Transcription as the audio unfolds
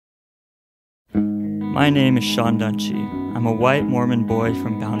My name is Sean Dunshee. I'm a white Mormon boy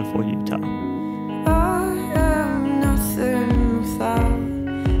from Bountiful, Utah. I am nothing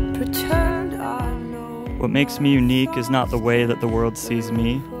without pretend I know. What makes me unique is not the way that the world sees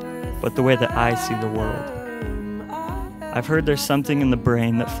me, but the way that I see the world. I've heard there's something in the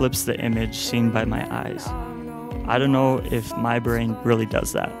brain that flips the image seen by my eyes. I don't know if my brain really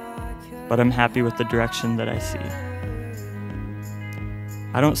does that, but I'm happy with the direction that I see.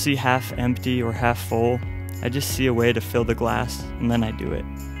 I don't see half empty or half full. I just see a way to fill the glass, and then I do it.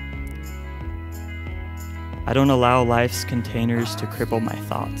 I don't allow life's containers to cripple my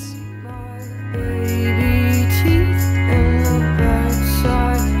thoughts. Baby teeth in the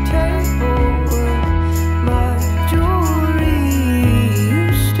bedside table with my jewelry.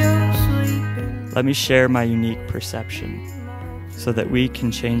 You still sleeping. Let me share my unique perception so that we can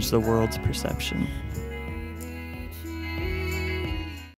change the world's perception.